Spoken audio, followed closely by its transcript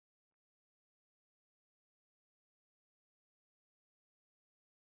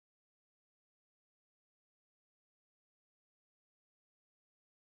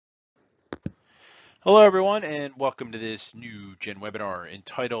Hello, everyone, and welcome to this new Gen webinar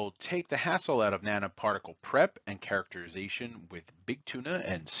entitled Take the Hassle Out of Nanoparticle Prep and Characterization with Big Tuna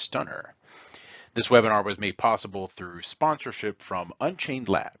and Stunner. This webinar was made possible through sponsorship from Unchained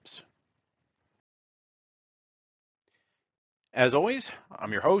Labs. As always,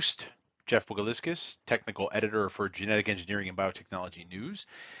 I'm your host, Jeff Bogaliskis, Technical Editor for Genetic Engineering and Biotechnology News,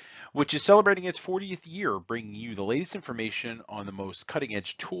 which is celebrating its 40th year, bringing you the latest information on the most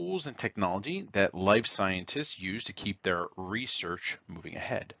cutting-edge tools and technology that life scientists use to keep their research moving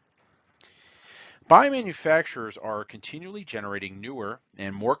ahead. Biomanufacturers are continually generating newer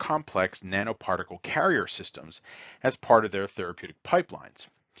and more complex nanoparticle carrier systems as part of their therapeutic pipelines.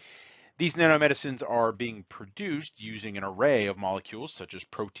 These nanomedicines are being produced using an array of molecules such as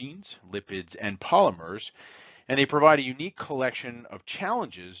proteins, lipids, and polymers, and they provide a unique collection of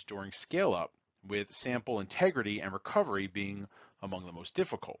challenges during scale-up, with sample integrity and recovery being among the most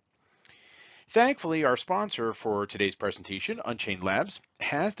difficult. Thankfully, our sponsor for today's presentation, Unchained Labs,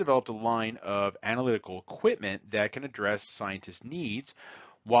 has developed a line of analytical equipment that can address scientists' needs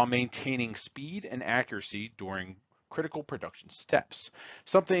while maintaining speed and accuracy during critical production steps,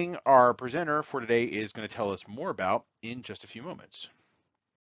 something our presenter for today is going to tell us more about in just a few moments.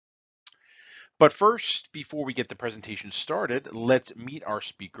 But first, before we get the presentation started, let's meet our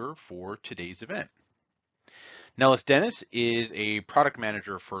speaker for today's event. Nellis Dennis is a product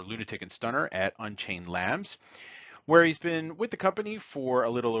manager for Lunatic and Stunner at Unchained Labs, where he's been with the company for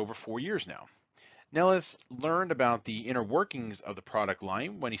a little over 4 years now. Nellis learned about the inner workings of the product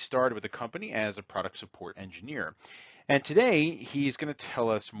line when he started with the company as a product support engineer. And today, he's going to tell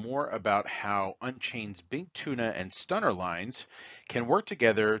us more about how Unchained's Big Tuna and Stunner lines can work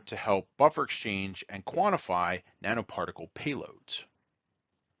together to help buffer exchange and quantify nanoparticle payloads.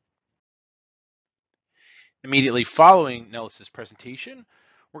 Immediately following Nellis's presentation,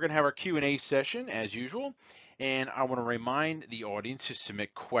 we're going to have our Q&A session as usual, and I want to remind the audience to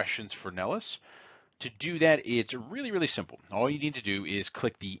submit questions for Nellis. To do that, it's really simple. All you need to do is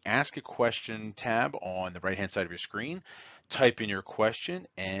click the Ask a Question tab on the right-hand side of your screen, type in your question,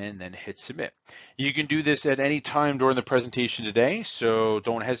 and then hit Submit. You can do this at any time during the presentation today, so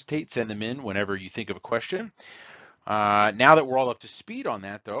don't hesitate, send them in whenever you think of a question. Now that we're all up to speed on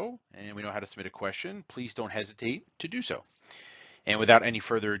that, though, and we know how to submit a question, please don't hesitate to do so. And without any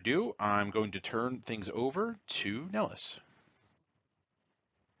further ado, I'm going to turn things over to Nellis.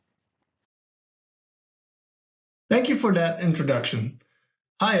 Thank you for that introduction.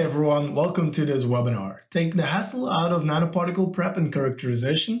 Hi everyone, welcome to this webinar. Take the hassle out of nanoparticle prep and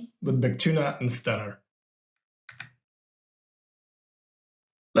characterization with Big Tuna and Stunner.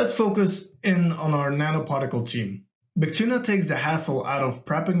 Let's focus in on our nanoparticle team. Big Tuna takes the hassle out of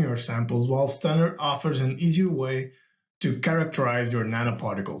prepping your samples, while Stunner offers an easier way to characterize your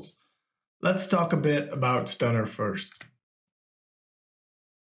nanoparticles. Let's talk a bit about Stunner first.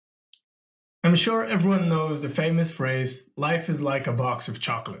 I'm sure everyone knows the famous phrase, life is like a box of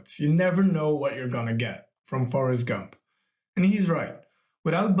chocolates. You never know what you're gonna get, from Forrest Gump. And he's right.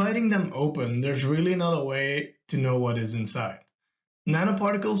 Without biting them open, there's really not a way to know what is inside.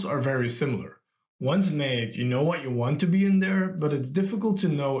 Nanoparticles are very similar. Once made, you know what you want to be in there, but it's difficult to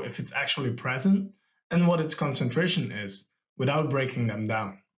know if it's actually present and what its concentration is without breaking them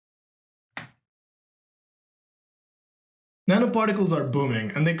down. Nanoparticles are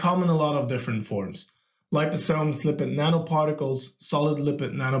booming, and they come in a lot of different forms. Liposomes, lipid nanoparticles, solid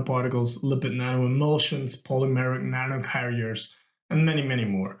lipid nanoparticles, lipid nanoemulsions, polymeric nanocarriers, and many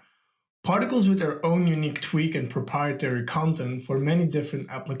more. Particles with their own unique tweak and proprietary content for many different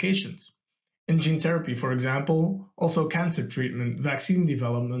applications. In gene therapy, for example, also cancer treatment, vaccine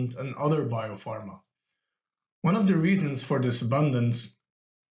development, and other biopharma. One of the reasons for this abundance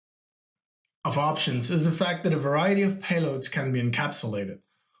of options is the fact that a variety of payloads can be encapsulated,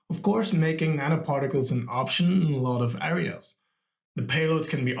 of course making nanoparticles an option in a lot of areas. The payload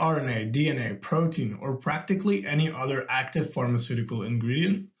can be RNA, DNA, protein, or practically any other active pharmaceutical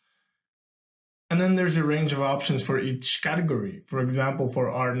ingredient. And then there's a range of options for each category. For example,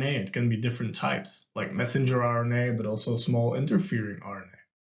 for RNA, it can be different types, like messenger RNA, but also small interfering RNA.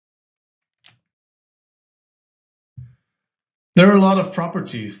 There are a lot of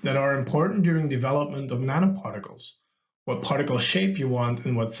properties that are important during development of nanoparticles. What particle shape you want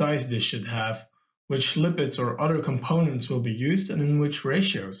and what size they should have, which lipids or other components will be used and in which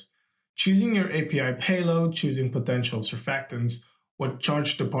ratios, choosing your API payload, choosing potential surfactants, what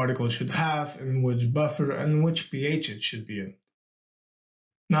charge the particle should have, and which buffer and which pH it should be in.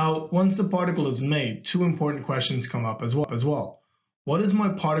 Now, once the particle is made, two important questions come up as well. What is my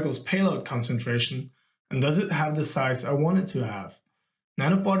particle's payload concentration? And does it have the size I want it to have?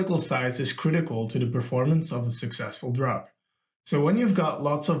 Nanoparticle size is critical to the performance of a successful drug. So when you've got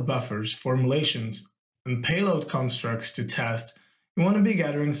lots of buffers, formulations, and payload constructs to test, you want to be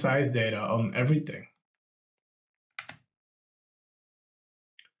gathering size data on everything.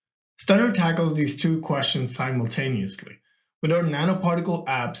 Stunner tackles these two questions simultaneously. With our nanoparticle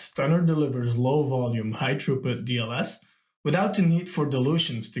apps, Stunner delivers low-volume, high-throughput DLS without the need for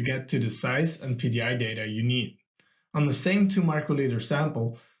dilutions to get to the size and PDI data you need. On the same 2 microliter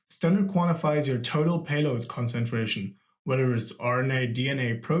sample, Stunner quantifies your total payload concentration, whether it's RNA,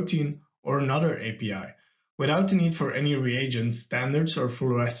 DNA, protein, or another API, without the need for any reagents, standards, or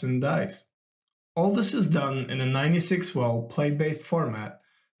fluorescent dyes. All this is done in a 96-well plate-based format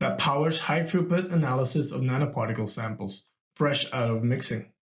that powers high-throughput analysis of nanoparticle samples, fresh out of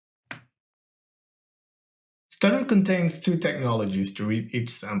mixing. Stunner contains 2 technologies to read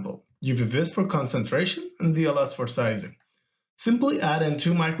each sample, UV-Vis for concentration and DLS for sizing. Simply add in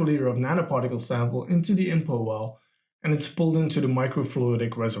 2 microliter of nanoparticle sample into the input well, and it's pulled into the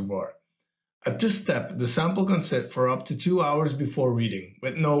microfluidic reservoir. At this step, the sample can sit for up to 2 hours before reading,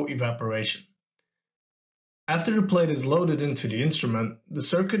 with no evaporation. After the plate is loaded into the instrument, the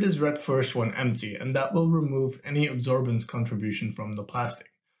circuit is read first when empty, and that will remove any absorbance contribution from the plastic.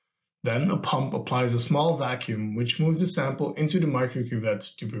 Then a pump applies a small vacuum which moves the sample into the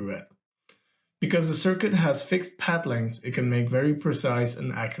microcuvettes to be read. Because the circuit has fixed path lengths, it can make very precise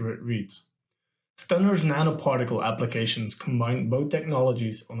and accurate reads. Stunner's nanoparticle applications combine both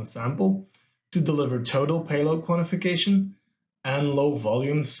technologies on a sample to deliver total payload quantification and low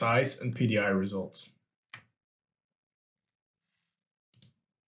volume, size, and PDI results.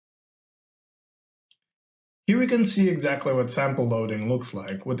 Here we can see exactly what sample loading looks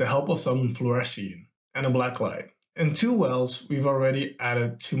like with the help of some fluorescein and a black light. In 2 wells, we've already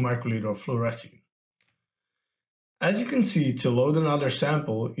added 2 microliter of fluorescein. As you can see, to load another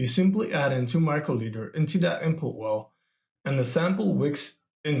sample, you simply add in 2 microliter into that input well, and the sample wicks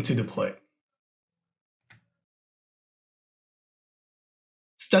into the plate.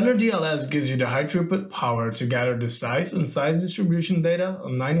 Standard DLS gives you the high throughput power to gather the size and size distribution data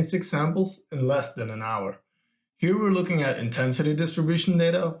on 96 samples in less than an hour. Here we're looking at intensity distribution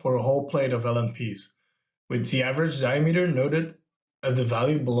data for a whole plate of LNPs, with the average diameter noted as the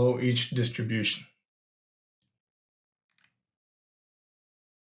value below each distribution.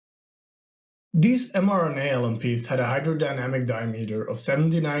 These mRNA LNPs had a hydrodynamic diameter of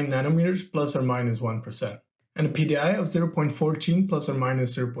 79 nanometers plus or minus 1%, and a PDI of 0.14 plus or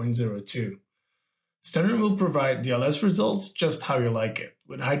minus 0.02. Stunner will provide DLS results just how you like it,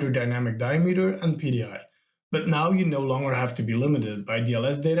 with hydrodynamic diameter and PDI. But now you no longer have to be limited by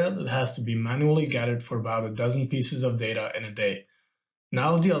DLS data that has to be manually gathered for about a dozen pieces of data in a day.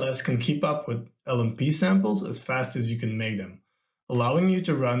 Now DLS can keep up with LNP samples as fast as you can make them, allowing you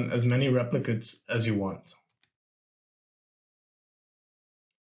to run as many replicates as you want.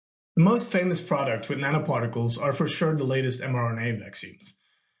 The most famous product with nanoparticles are for sure the latest mRNA vaccines.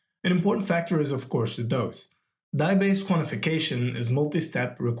 An important factor is of course the dose. Dye-based quantification is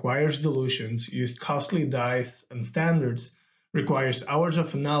multi-step, requires dilutions, used costly dyes and standards, requires hours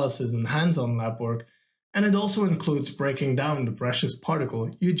of analysis and hands-on lab work, and it also includes breaking down the precious particle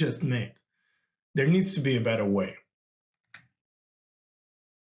you just made. There needs to be a better way.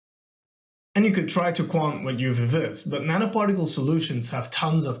 And you could try to quant with UV-Vis, but nanoparticle solutions have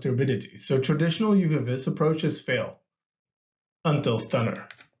tons of turbidity, so traditional UV-Vis approaches fail. Until Stunner.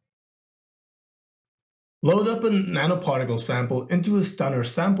 Load up a nanoparticle sample into a Stunner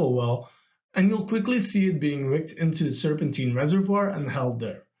sample well, and you'll quickly see it being wicked into the serpentine reservoir and held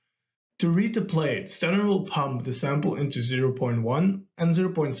there. To read the plate, Stunner will pump the sample into 0.1 and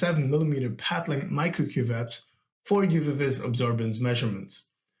 0.7 mm path length microcuvettes for UV-Vis absorbance measurements.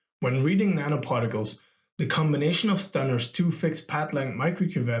 When reading nanoparticles, the combination of Stunner's 2 fixed path length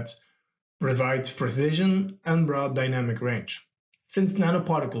microcuvettes provides precision and broad dynamic range. Since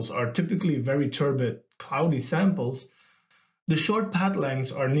nanoparticles are typically very turbid, cloudy samples, the short path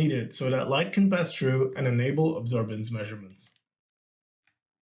lengths are needed so that light can pass through and enable absorbance measurements.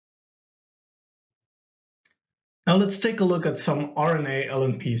 Now let's take a look at some RNA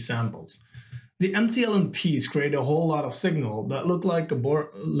LNP samples. The empty LNPs create a whole lot of signal that look like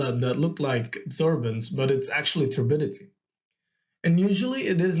absorbance, but it's actually turbidity. And usually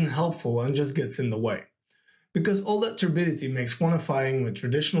it isn't helpful and just gets in the way, because all that turbidity makes quantifying with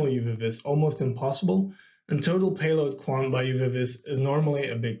traditional UV-Vis almost impossible, and total payload quant by UV-Vis is normally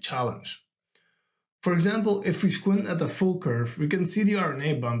a big challenge. For example, if we squint at the full curve, we can see the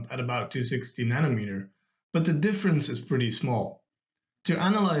RNA bump at about 260 nanometer, but the difference is pretty small. To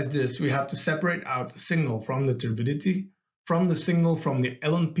analyze this, we have to separate out the signal from the turbidity from the signal from the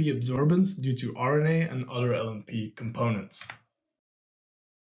LNP absorbance due to RNA and other LNP components.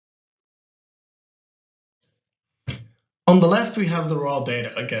 On the left, we have the raw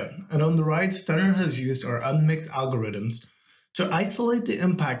data again, and on the right, Stunner has used our unmixed algorithms to isolate the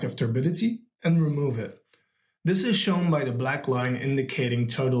impact of turbidity and remove it. This is shown by the black line indicating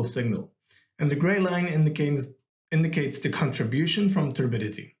total signal, and the gray line indicates the contribution from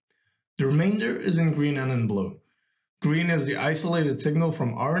turbidity. The remainder is in green and in blue. Green is the isolated signal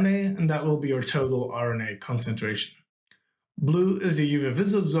from RNA, and that will be our total RNA concentration. Blue is the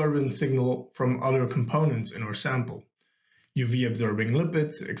UV-vis absorbance signal from other components in our sample. UV-absorbing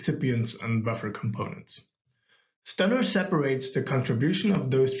lipids, excipients, and buffer components. Stunner separates the contribution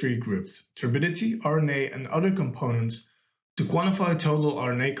of those three groups, turbidity, RNA, and other components, to quantify total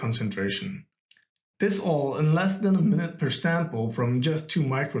RNA concentration. This all in less than a minute per sample from just 2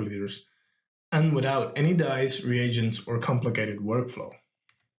 microliters, and without any dyes, reagents, or complicated workflow.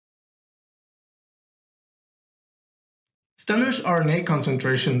 Stunner's RNA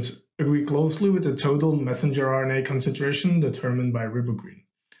concentrations agree closely with the total messenger RNA concentration determined by RiboGreen.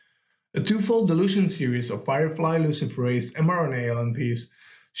 A twofold dilution series of Firefly luciferase mRNA LNPs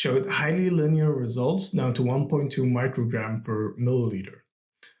showed highly linear results down to 1.2 microgram per milliliter.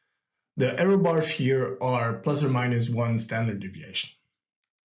 The error bars here are plus or minus 1 standard deviation.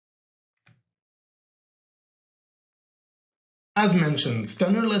 As mentioned,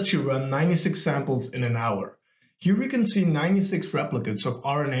 Stunner lets you run 96 samples in an hour. Here we can see 96 replicates of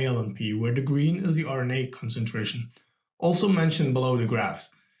RNA LNP, where the green is the RNA concentration, also mentioned below the graphs,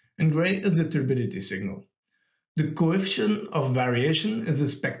 and gray is the turbidity signal. The coefficient of variation is a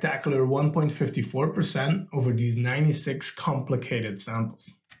spectacular 1.54% over these 96 complicated samples.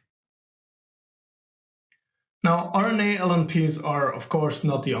 Now, RNA LNPs are, of course,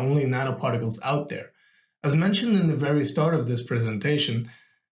 not the only nanoparticles out there. As mentioned in the very start of this presentation,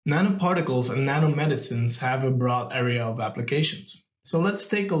 nanoparticles and nanomedicines have a broad area of applications. So let's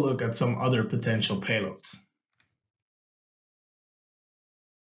take a look at some other potential payloads.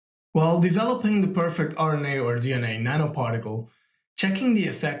 While developing the perfect RNA or DNA nanoparticle, checking the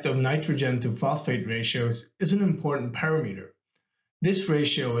effect of nitrogen to phosphate ratios is an important parameter. This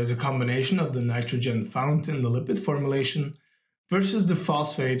ratio is a combination of the nitrogen found in the lipid formulation versus the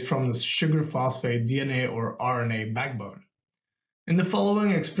phosphate from the sugar phosphate DNA or RNA backbone. In the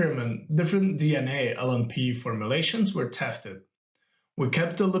following experiment, different DNA LNP formulations were tested. We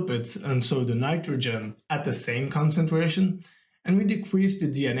kept the lipids and so the nitrogen at the same concentration, and we decreased the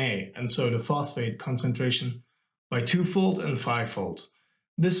DNA and so the phosphate concentration by 2-fold and 5-fold.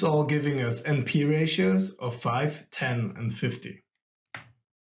 This all giving us NP ratios of 5, 10, and 50.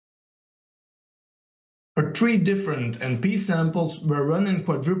 Our 3 different NP samples were run in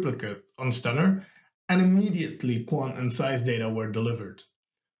quadruplicate on Stunner, and immediately quant and size data were delivered.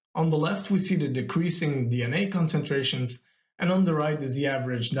 On the left we see the decreasing DNA concentrations, and on the right is the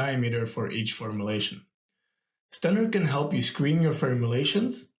average diameter for each formulation. Stunner can help you screen your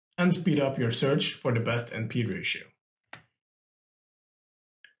formulations and speed up your search for the best NP ratio.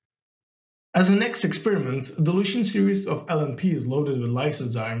 As a next experiment, a dilution series of LNPs loaded with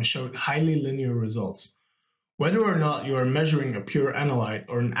lysozyme showed highly linear results. Whether or not you are measuring a pure analyte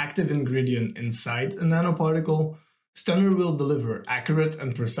or an active ingredient inside a nanoparticle, Stunner will deliver accurate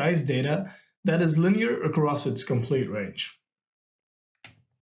and precise data that is linear across its complete range.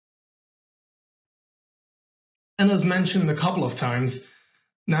 And as mentioned a couple of times,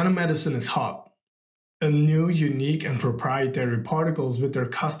 nanomedicine is hot. New, unique, and proprietary particles with their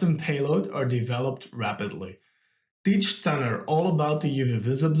custom payload are developed rapidly. Teach Stunner all about the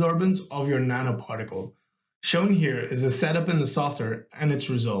UV-vis absorbance of your nanoparticle. Shown here is a setup in the software and its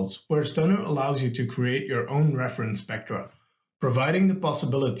results, where Stunner allows you to create your own reference spectra, providing the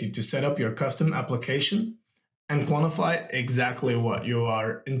possibility to set up your custom application and quantify exactly what you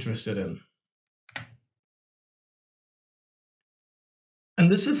are interested in. And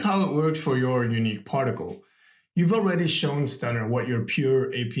this is how it works for your unique particle. You've already shown Stunner what your pure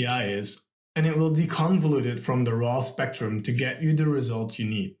API is, and it will deconvolute it from the raw spectrum to get you the result you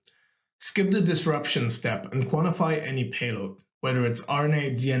need. Skip the disruption step and quantify any payload, whether it's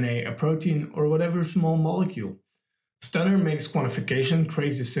RNA, DNA, a protein, or whatever small molecule. Stunner makes quantification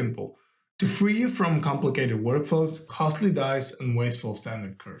crazy simple to free you from complicated workflows, costly dyes, and wasteful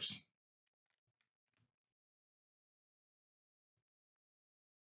standard curves.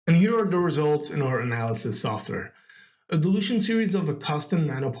 And here are the results in our analysis software. A dilution series of a custom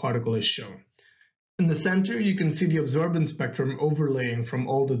nanoparticle is shown. In the center, you can see the absorbance spectrum overlaying from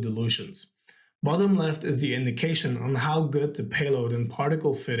all the dilutions. Bottom left is the indication on how good the payload and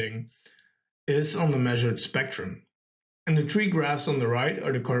particle fitting is on the measured spectrum. And the three graphs on the right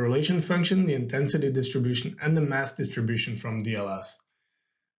are the correlation function, the intensity distribution, and the mass distribution from DLS.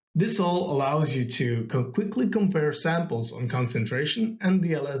 This all allows you to quickly compare samples on concentration and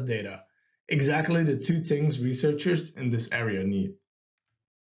DLS data, exactly the two things researchers in this area need.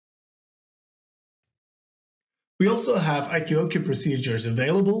 We also have IQOQ procedures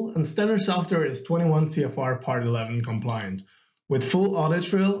available, and Stunner software is 21 CFR Part 11 compliant, with full audit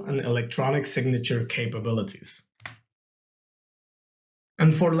trail and electronic signature capabilities.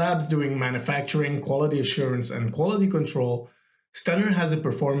 And for labs doing manufacturing, quality assurance, and quality control, Stunner has a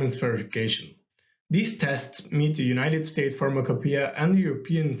performance verification. These tests meet the United States Pharmacopoeia and the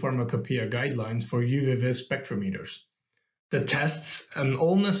European Pharmacopoeia guidelines for UV-Vis spectrometers. The tests and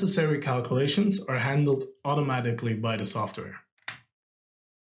all necessary calculations are handled automatically by the software.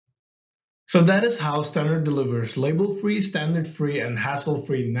 So that is how Stunner delivers label-free, standard-free, and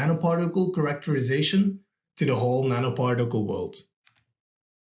hassle-free nanoparticle characterization to the whole nanoparticle world.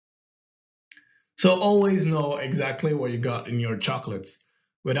 So always know exactly what you got in your chocolates,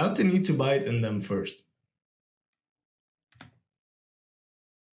 without the need to bite in them first.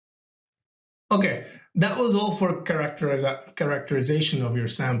 Okay, that was all for characterization of your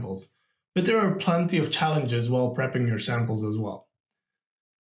samples, but there are plenty of challenges while prepping your samples as well.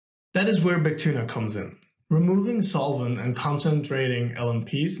 That is where Big Tuna comes in. Removing solvent and concentrating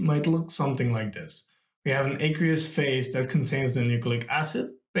LNPs might look something like this. We have an aqueous phase that contains the nucleic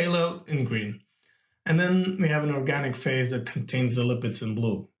acid, payload in green. And then we have an organic phase that contains the lipids in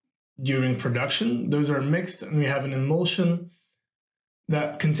blue. During production, those are mixed and we have an emulsion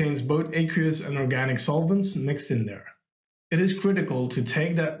that contains both aqueous and organic solvents mixed in there. It is critical to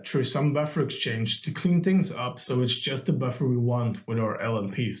take that through some buffer exchange to clean things up so it's just the buffer we want with our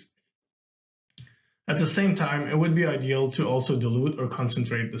LNPs. At the same time, it would be ideal to also dilute or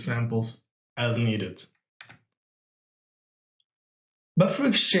concentrate the samples as needed. Buffer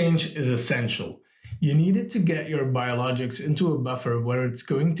exchange is essential. You need it to get your biologics into a buffer where it's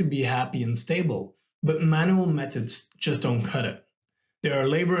going to be happy and stable, but manual methods just don't cut it. They are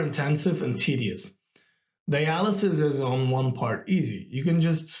labor intensive and tedious. Dialysis is on one part easy. You can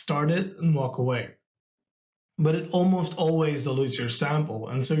just start it and walk away. But it almost always dilutes your sample,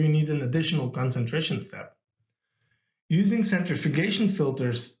 and so you need an additional concentration step. Using centrifugation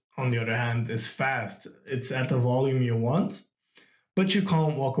filters, on the other hand, is fast. It's at the volume you want, but you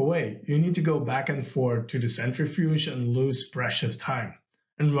can't walk away. You need to go back and forth to the centrifuge and lose precious time.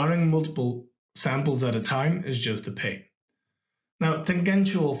 And running multiple samples at a time is just a pain. Now,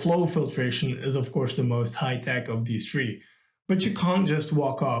 tangential flow filtration is of course the most high-tech of these three, but you can't just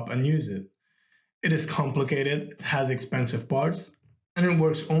walk up and use it. It is complicated, it has expensive parts, and it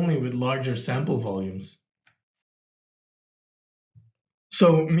works only with larger sample volumes.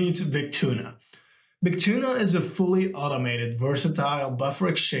 So meet Big Tuna. Big Tuna is a fully automated, versatile buffer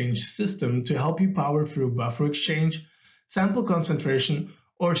exchange system to help you power through buffer exchange, sample concentration,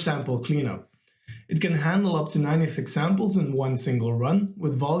 or sample cleanup. It can handle up to 96 samples in one single run,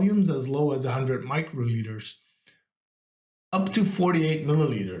 with volumes as low as 100 microliters, up to 48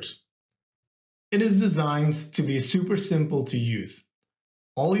 milliliters. It is designed to be super simple to use.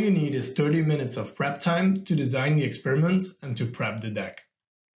 All you need is 30 minutes of prep time to design the experiment and to prep the deck.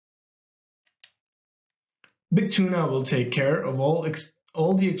 Big Tuna will take care of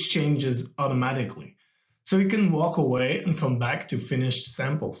all the exchanges automatically, so you can walk away and come back to finished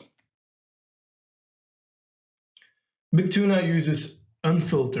samples. Big Tuna uses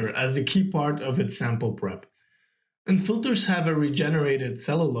unfilter as the key part of its sample prep. Unfilters have a regenerated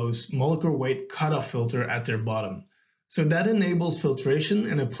cellulose molecular weight cutoff filter at their bottom, so that enables filtration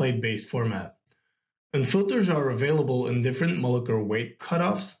in a plate-based format. Unfilters are available in different molecular weight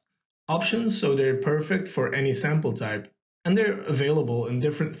cutoffs options, so they're perfect for any sample type, and they're available in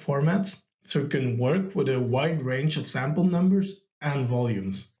different formats, so it can work with a wide range of sample numbers and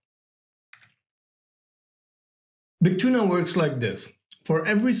volumes. Big Tuna works like this. For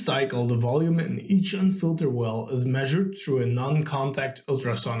every cycle, the volume in each unfiltered well is measured through a non-contact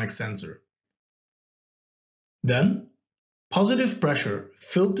ultrasonic sensor. Then, positive pressure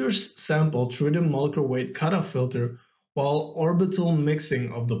filters sample through the molecular weight cutoff filter, while orbital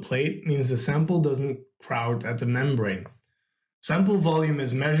mixing of the plate means the sample doesn't crowd at the membrane. Sample volume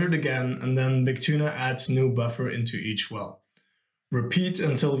is measured again, and then Big Tuna adds new buffer into each well. Repeat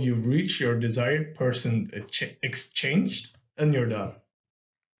until you reach your desired percent exchanged, and you're done.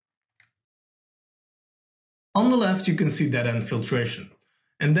 On the left, you can see dead-end filtration.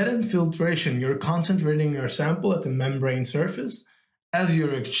 In dead-end filtration, you're concentrating your sample at the membrane surface as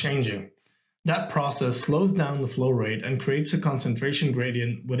you're exchanging. That process slows down the flow rate and creates a concentration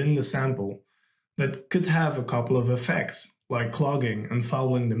gradient within the sample, that could have a couple of effects, like clogging and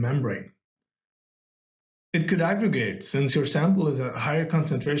fouling the membrane. It could aggregate, since your sample is at higher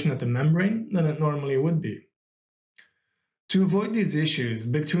concentration at the membrane than it normally would be. To avoid these issues,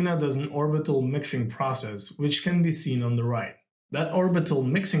 Big Tuna does an orbital mixing process, which can be seen on the right. That orbital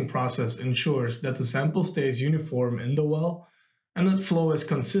mixing process ensures that the sample stays uniform in the well and that flow is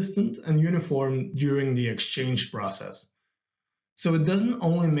consistent and uniform during the exchange process. So it doesn't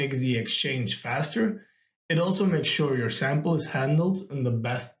only make the exchange faster, it also makes sure your sample is handled in the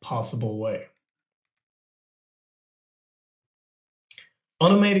best possible way.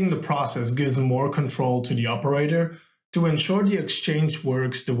 Automating the process gives more control to the operator to ensure the exchange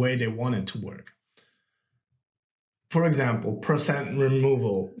works the way they want it to work. For example, percent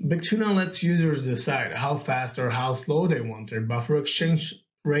removal. Big Tuna lets users decide how fast or how slow they want their buffer exchange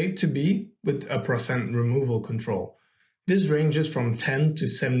rate to be with a percent removal control. This ranges from 10 to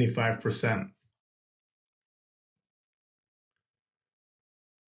 75%.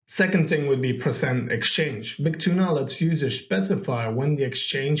 Second thing would be percent exchange. Big Tuna lets users specify when the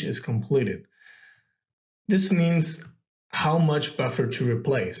exchange is completed. This means how much buffer to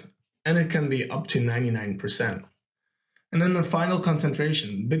replace, and it can be up to 99%. And then the final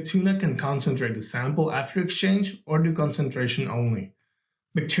concentration. Big Tuna can concentrate the sample after exchange or do concentration only.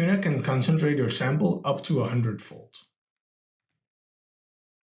 Big Tuna can concentrate your sample up to 100-fold.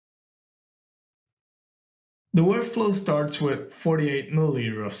 The workflow starts with 48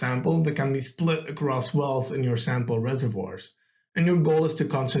 milliliter of sample that can be split across wells in your sample reservoirs, and your goal is to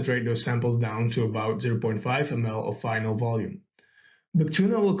concentrate those samples down to about 0.5 ml of final volume. Big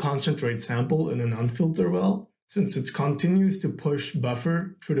Tuna will concentrate sample in an unfiltered well, since it continues to push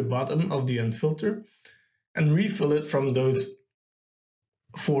buffer through the bottom of the unfilter and refill it from those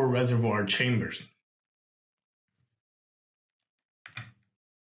 4 reservoir chambers.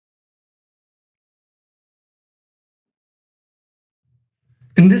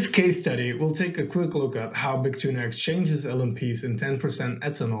 In this case study, we'll take a quick look at how Big Tuna exchanges LNPs in 10%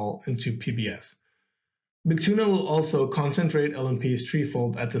 ethanol into PBS. Big Tuna will also concentrate LNPs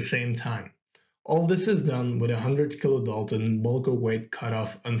threefold at the same time. All this is done with a 100 kilodalton bulk weight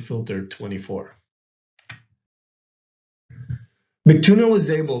cutoff unfiltered 24. Big Tuna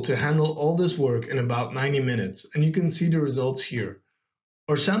was able to handle all this work in about 90 minutes, and you can see the results here.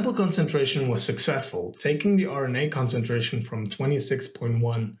 Our sample concentration was successful, taking the RNA concentration from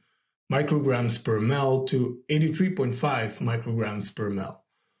 26.1 micrograms per ml to 83.5 micrograms per ml,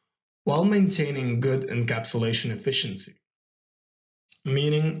 while maintaining good encapsulation efficiency,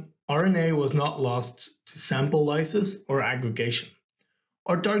 meaning RNA was not lost to sample lysis or aggregation.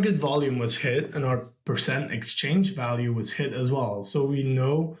 Our target volume was hit and our percent exchange value was hit as well, so we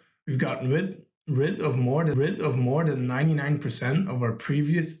know we've gotten rid of more than 99% of our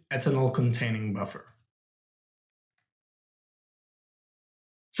previous ethanol containing buffer.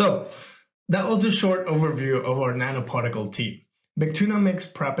 So that was a short overview of our nanoparticle team. Big Tuna makes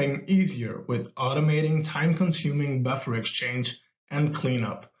prepping easier with automating time-consuming buffer exchange and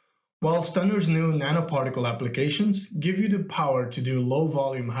cleanup, while Stunner's new nanoparticle applications give you the power to do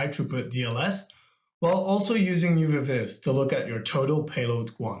low-volume, high-throughput DLS, while also using Vis-based to look at your total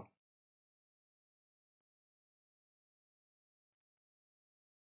payload quant.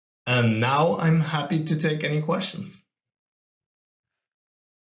 And now I'm happy to take any questions.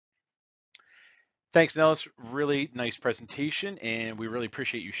 Thanks, Nellis. Really nice presentation, and we really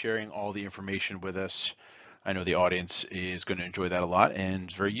appreciate you sharing all the information with us. I know the audience is going to enjoy that a lot, and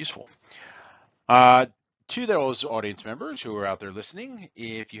it's very useful. To those audience members who are out there listening,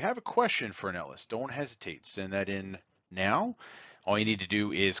 if you have a question for Nellis, don't hesitate. Send that in now. All you need to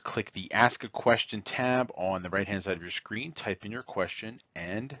do is click the Ask a Question tab on the right-hand side of your screen, type in your question,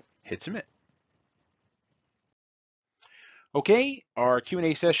 and hit submit. Okay, our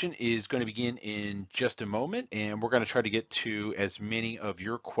Q&A session is going to begin in just a moment, and we're going to try to get to as many of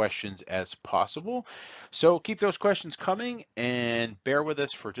your questions as possible. So keep those questions coming and bear with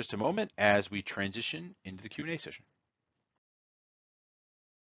us for just a moment as we transition into the Q&A session.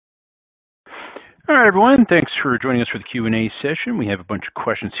 All right, everyone. Thanks for joining us for the Q&A session. We have a bunch of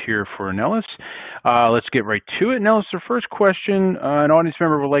questions here for Nellis. Let's get right to it. Nellis, the first question, an audience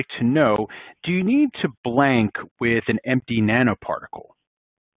member would like to know, do you need to blank with an empty nanoparticle?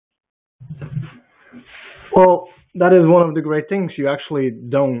 Well, that is one of the great things. You actually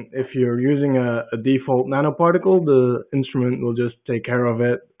don't. If you're using a default nanoparticle, the instrument will just take care of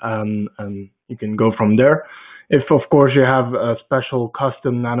it and you can go from there. If, of course, you have a special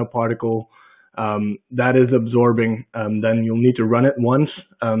custom nanoparticle that is absorbing, then you'll need to run it once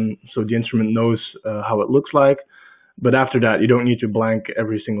so the instrument knows how it looks like. But after that, you don't need to blank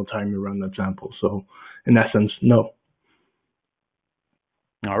every single time you run that sample. So in essence, no.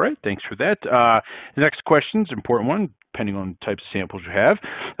 All right, thanks for that. The next question is an important one, depending on the types of samples you have.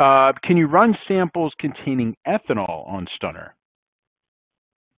 Can you run samples containing ethanol on Stunner?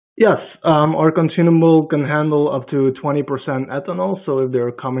 Yes, our consumable can handle up to 20% ethanol. So if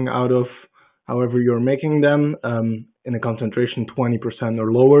they're coming out of however you're making them in a concentration 20%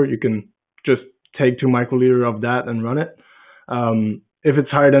 or lower, you can just take 2 microliter of that and run it. If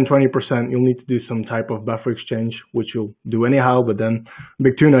it's higher than 20%, you'll need to do some type of buffer exchange, which you'll do anyhow, but then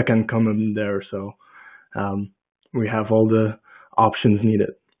Big Tuna can come in there. So we have all the options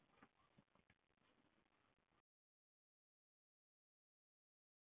needed.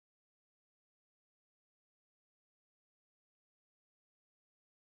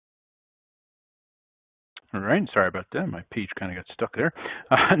 All right, sorry about that. My page kind of got stuck there.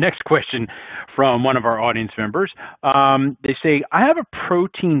 Next question from one of our audience members. They say, I have a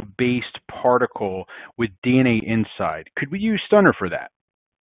protein-based particle with DNA inside. Could we use Stunner for that?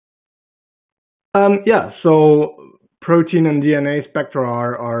 Yeah, so protein and DNA spectra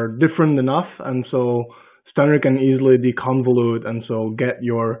are different enough, and so Stunner can easily deconvolute and so get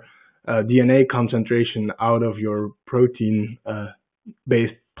your DNA concentration out of your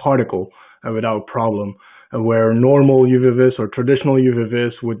protein-based particle without problem. Where normal UV-Vis or traditional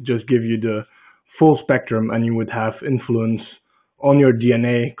UV-Vis would just give you the full spectrum and you would have influence on your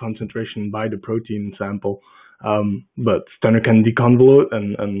DNA concentration by the protein sample. But Stunner can deconvolute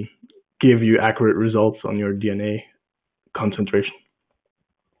and give you accurate results on your DNA concentration.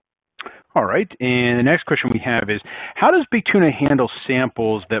 All right, and the next question we have is, how does Big Tuna handle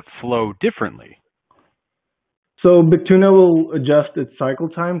samples that flow differently? So Big Tuna will adjust its cycle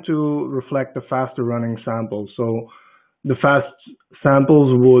time to reflect the faster running samples. So the fast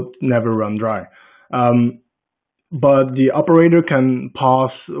samples would never run dry. But the operator can pause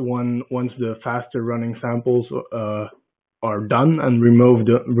once the faster running samples are done and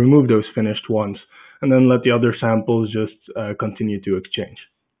remove those finished ones, and then let the other samples just continue to exchange.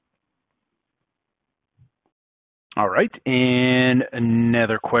 All right, and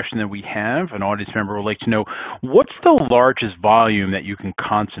another question that we have, an audience member would like to know, what's the largest volume that you can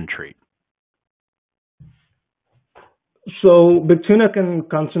concentrate? So Big Tuna can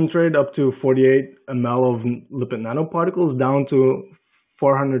concentrate up to 48 ml of lipid nanoparticles down to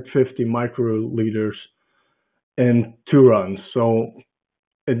 450 microliters in 2 runs. So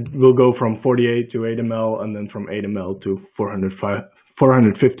it will go from 48 to 8 ml and then from 8 ml to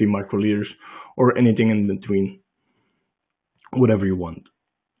 450 microliters or anything in between. Whatever you want.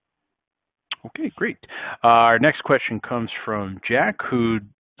 Okay, great. Our next question comes from Jack, who'd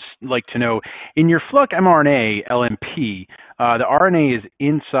like to know, in your Flux mRNA LNP, the RNA is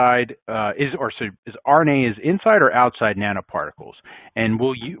inside, is RNA is inside or outside nanoparticles? And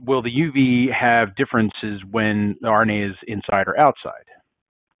will the UV have differences when the RNA is inside or outside?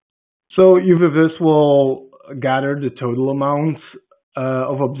 So UV-Vis will gather the total amounts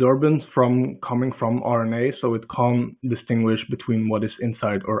of absorbance coming from RNA, so it can't distinguish between what is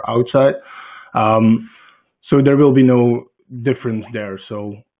inside or outside. So there will be no difference there.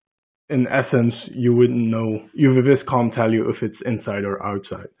 So in essence, you wouldn't know, UV-Vis can't tell you if it's inside or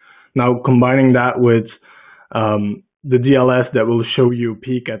outside. Now, combining that with the DLS that will show you a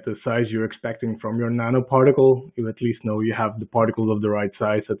peak at the size you're expecting from your nanoparticle, you at least know you have the particles of the right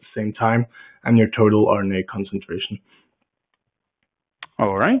size at the same time and your total RNA concentration.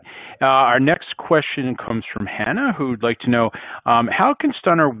 All right. Our next question comes from Hannah, who'd like to know, how can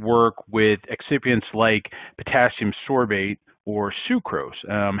Stunner work with excipients like potassium sorbate or sucrose?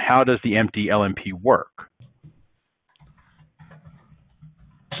 How does the empty LNP work?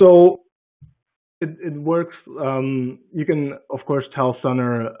 So it works. You can, of course, tell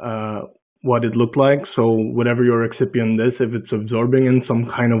Stunner what it looked like. So whatever your excipient is, if it's absorbing in some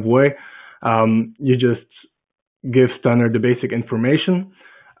kind of way, you just give Stunner the basic information.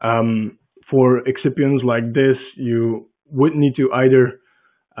 For excipients like this, you would need to either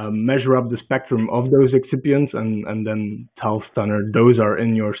measure up the spectrum of those excipients and then tell Stunner those are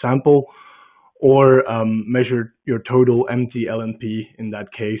in your sample, or measure your total empty LNP in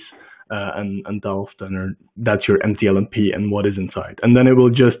that case and tell Stunner that's your empty LNP and what is inside. And then it will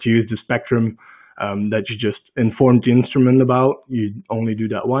just use the spectrum that you just informed the instrument about. You only do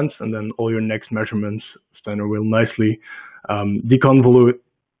that once, and then all your next measurements, Stunner will nicely deconvolute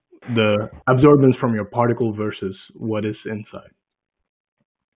the absorbance from your particle versus what is inside.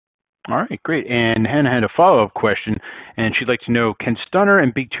 All right, great. And Hannah had a follow-up question, and she'd like to know, can Stunner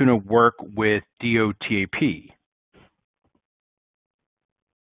and Big Tuna work with DOTAP?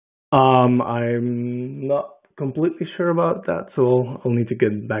 I'm not completely sure about that, so I'll need to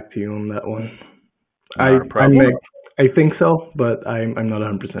get back to you on that one. Not a problem. I think so, but I'm not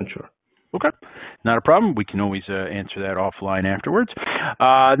 100% sure. Okay, not a problem. We can always answer that offline afterwards.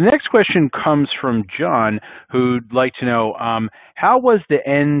 The next question comes from John, who'd like to know, how was the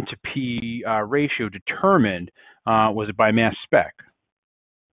N to P ratio determined? Was it by mass spec?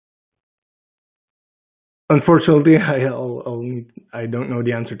 Unfortunately, I don't know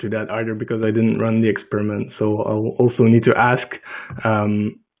the answer to that either because I didn't run the experiment. So I'll also need to ask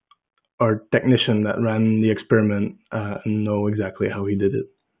our technician that ran the experiment and know exactly how he did it.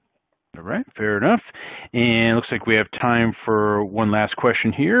 All right, fair enough. And it looks like we have time for one last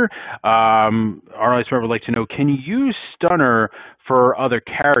question here. Our audience member would like to know, can you use Stunner for other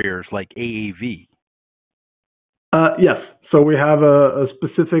carriers like AAV? Yes. So we have a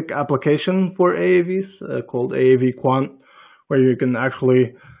specific application for AAVs called AAV quant, where you can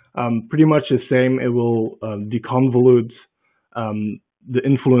actually pretty much the same. It will deconvolute the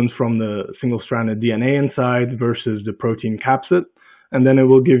influence from the single-stranded DNA inside versus the protein capsid. And then it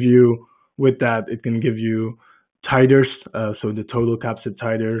will give you, with that, it can give you titers, so the total capsid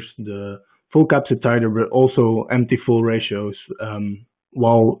titers, the full capsid titer, but also empty full ratios,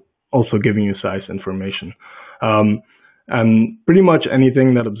 while also giving you size information. And pretty much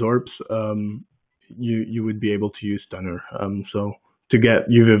anything that absorbs, you would be able to use Stunner, so to get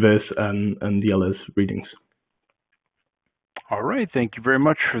UV-Vis and DLS readings. All right, thank you very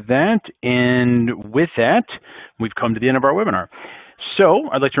much for that. And with that, we've come to the end of our webinar. So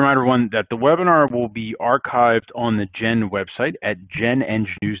I'd like to remind everyone that the webinar will be archived on the GEN website at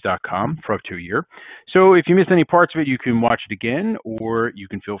genenginews.com for up to a year. So if you missed any parts of it, you can watch it again, or you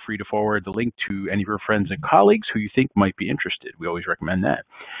can feel free to forward the link to any of your friends and colleagues who you think might be interested. We always recommend that.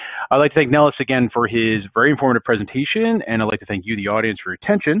 I'd like to thank Nellis again for his very informative presentation, and I'd like to thank you, the audience, for your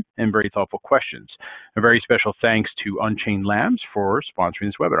attention and very thoughtful questions. A very special thanks to Unchained Labs for sponsoring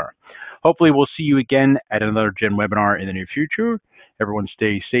this webinar. Hopefully we'll see you again at another GEN webinar in the near future. Everyone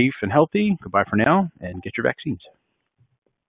stay safe and healthy. Goodbye for now, and get your vaccines.